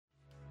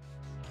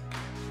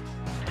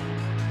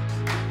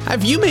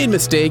Have you made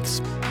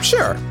mistakes?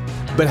 Sure.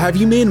 But have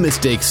you made a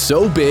mistake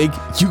so big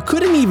you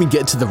couldn't even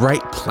get to the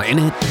right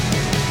planet?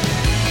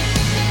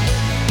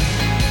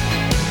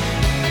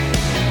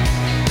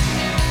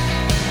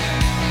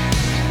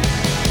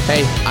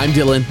 Hey, I'm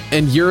Dylan,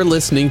 and you're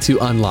listening to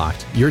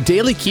Unlocked, your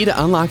daily key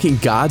to unlocking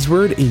God's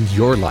Word in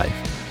your life.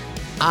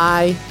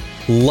 I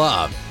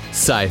love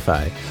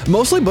sci-fi.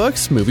 Mostly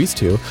books, movies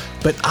too,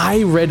 but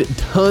I read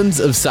tons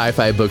of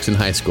sci-fi books in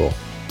high school.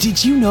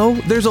 Did you know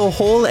there's a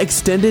whole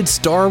extended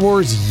Star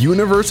Wars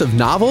universe of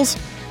novels?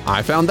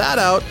 I found that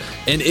out,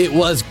 and it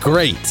was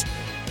great.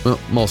 Well,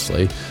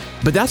 mostly.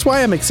 But that's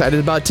why I'm excited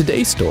about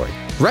today's story,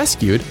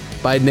 Rescued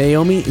by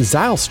Naomi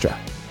Zylstra.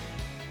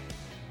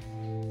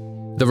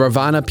 The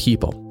Revana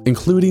people,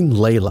 including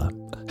Layla,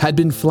 had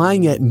been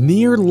flying at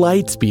near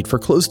light speed for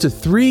close to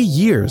 3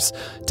 years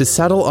to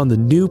settle on the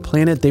new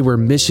planet they were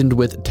missioned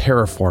with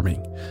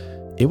terraforming.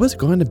 It was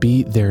going to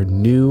be their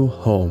new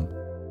home.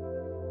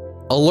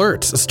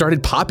 Alerts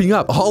started popping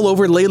up all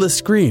over Layla's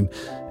screen.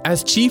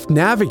 As chief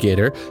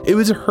navigator, it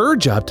was her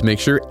job to make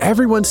sure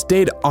everyone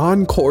stayed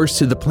on course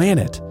to the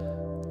planet.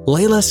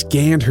 Layla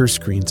scanned her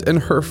screens and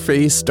her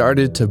face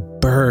started to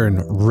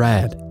burn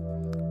red.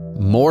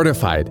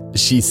 Mortified,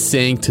 she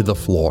sank to the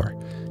floor.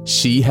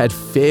 She had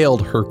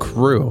failed her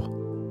crew.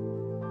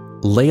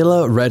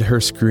 Layla read her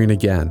screen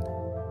again.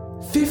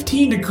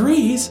 15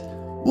 degrees?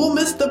 We'll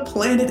miss the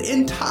planet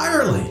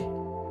entirely.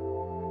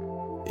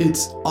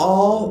 It's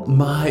all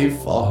my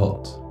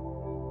fault.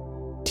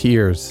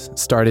 Tears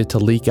started to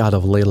leak out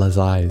of Layla's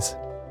eyes.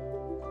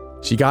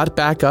 She got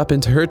back up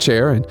into her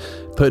chair and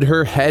put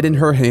her head in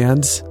her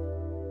hands.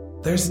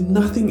 There's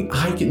nothing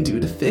I can do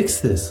to fix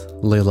this,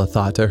 Layla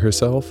thought to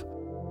herself.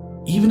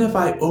 Even if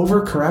I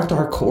overcorrect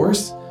our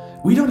course,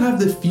 we don't have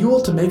the fuel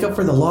to make up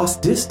for the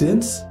lost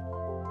distance.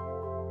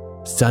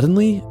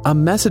 Suddenly, a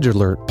message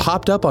alert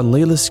popped up on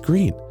Layla's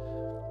screen.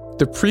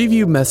 The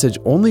preview message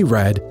only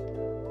read,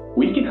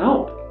 "We can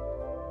help."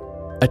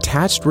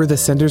 Attached were the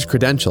sender's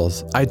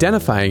credentials,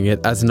 identifying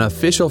it as an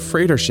official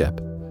freighter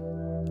ship.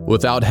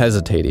 Without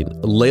hesitating,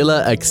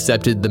 Layla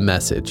accepted the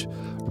message.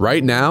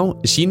 Right now,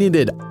 she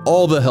needed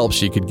all the help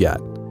she could get.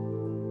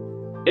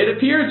 It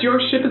appears your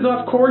ship is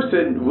off course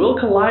and will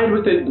collide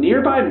with a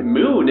nearby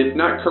moon if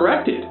not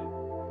corrected.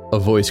 A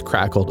voice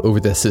crackled over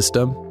the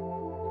system.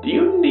 Do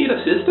you need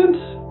assistance?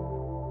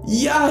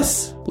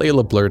 Yes,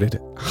 Layla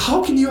blurted.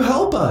 How can you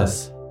help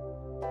us?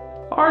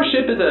 Our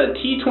ship is a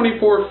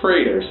T-24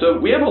 freighter, so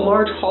we have a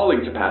large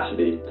hauling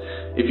capacity.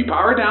 If you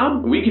power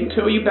down, we can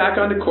tow you back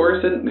onto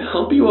course and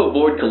help you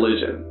avoid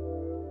collision.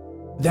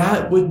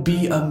 That would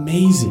be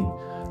amazing.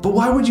 But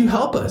why would you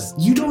help us?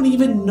 You don't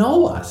even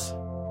know us.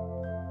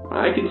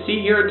 I can see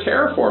you're a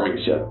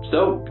terraforming ship,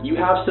 so you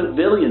have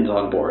civilians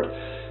on board.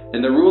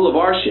 And the rule of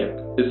our ship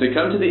is to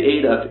come to the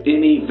aid of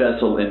any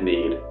vessel in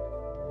need.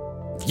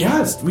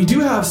 Yes, we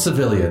do have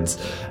civilians.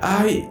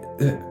 I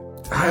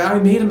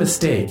made a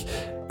mistake,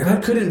 and I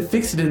couldn't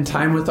fix it in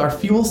time with our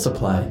fuel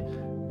supply.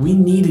 We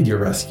needed your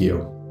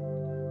rescue.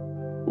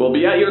 We'll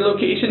be at your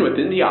location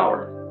within the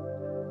hour.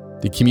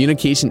 The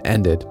communication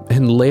ended,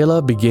 and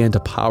Layla began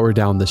to power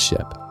down the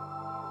ship.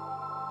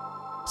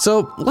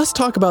 So let's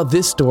talk about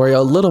this story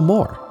a little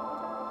more.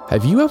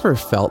 Have you ever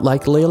felt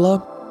like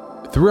Layla?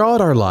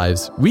 Throughout our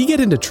lives, we get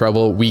into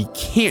trouble we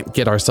can't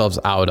get ourselves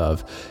out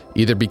of,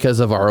 either because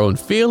of our own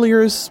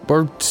failures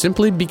or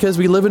simply because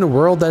we live in a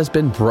world that has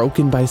been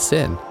broken by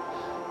sin.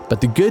 But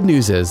the good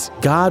news is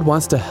God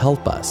wants to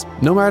help us,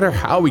 no matter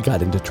how we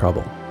got into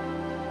trouble.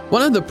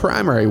 One of the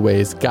primary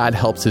ways God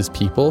helps his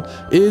people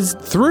is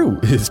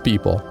through his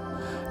people.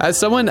 Has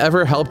someone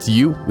ever helped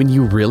you when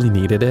you really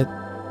needed it?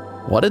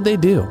 What did they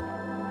do?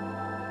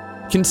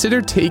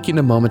 Consider taking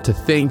a moment to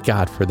thank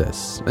God for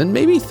this, and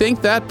maybe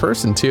thank that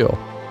person too.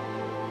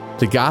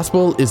 The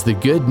gospel is the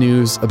good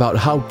news about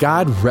how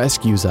God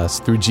rescues us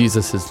through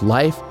Jesus'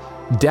 life,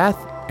 death,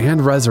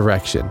 and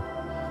resurrection.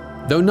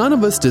 Though none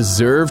of us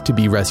deserve to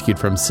be rescued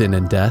from sin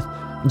and death,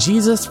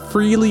 Jesus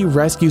freely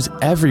rescues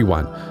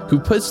everyone who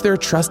puts their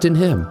trust in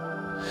him.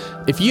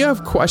 If you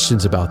have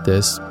questions about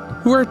this,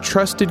 who are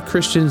trusted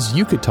Christians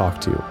you could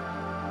talk to?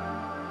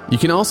 You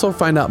can also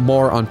find out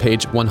more on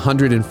page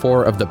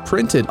 104 of the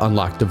printed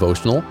Unlocked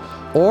devotional,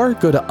 or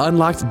go to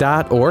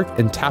unlocked.org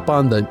and tap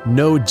on the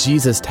Know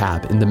Jesus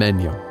tab in the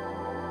menu.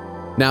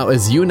 Now,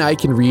 as you and I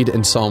can read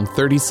in Psalm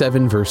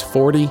 37 verse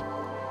 40,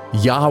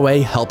 Yahweh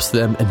helps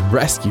them and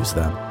rescues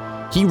them.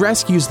 He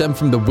rescues them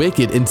from the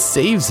wicked and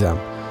saves them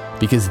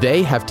because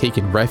they have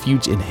taken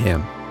refuge in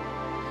him.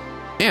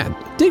 And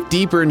dig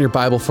deeper in your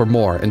Bible for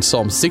more in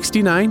Psalm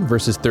 69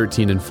 verses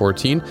 13 and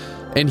 14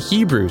 and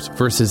Hebrews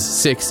verses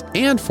 6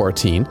 and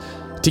 14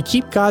 to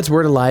keep God's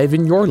word alive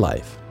in your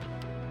life.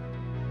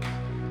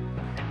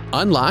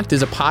 Unlocked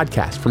is a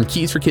podcast from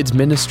Keys for Kids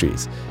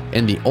Ministries,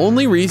 and the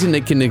only reason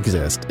it can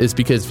exist is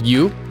because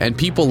you and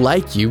people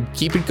like you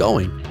keep it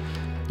going.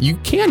 You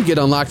can get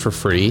Unlocked for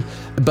free,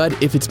 but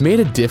if it's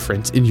made a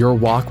difference in your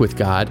walk with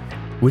God,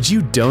 would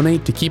you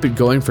donate to keep it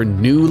going for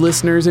new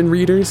listeners and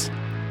readers?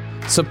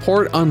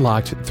 Support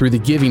Unlocked through the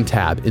Giving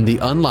tab in the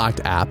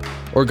Unlocked app,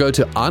 or go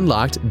to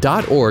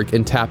unlocked.org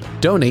and tap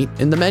Donate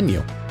in the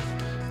menu.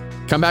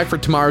 Come back for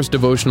tomorrow's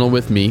devotional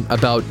with me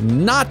about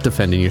not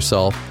defending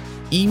yourself,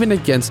 even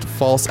against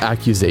false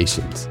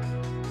accusations.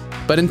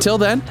 But until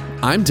then,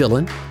 I'm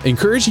Dylan,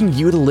 encouraging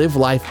you to live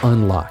life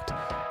unlocked,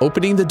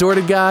 opening the door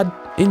to God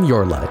in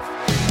your life.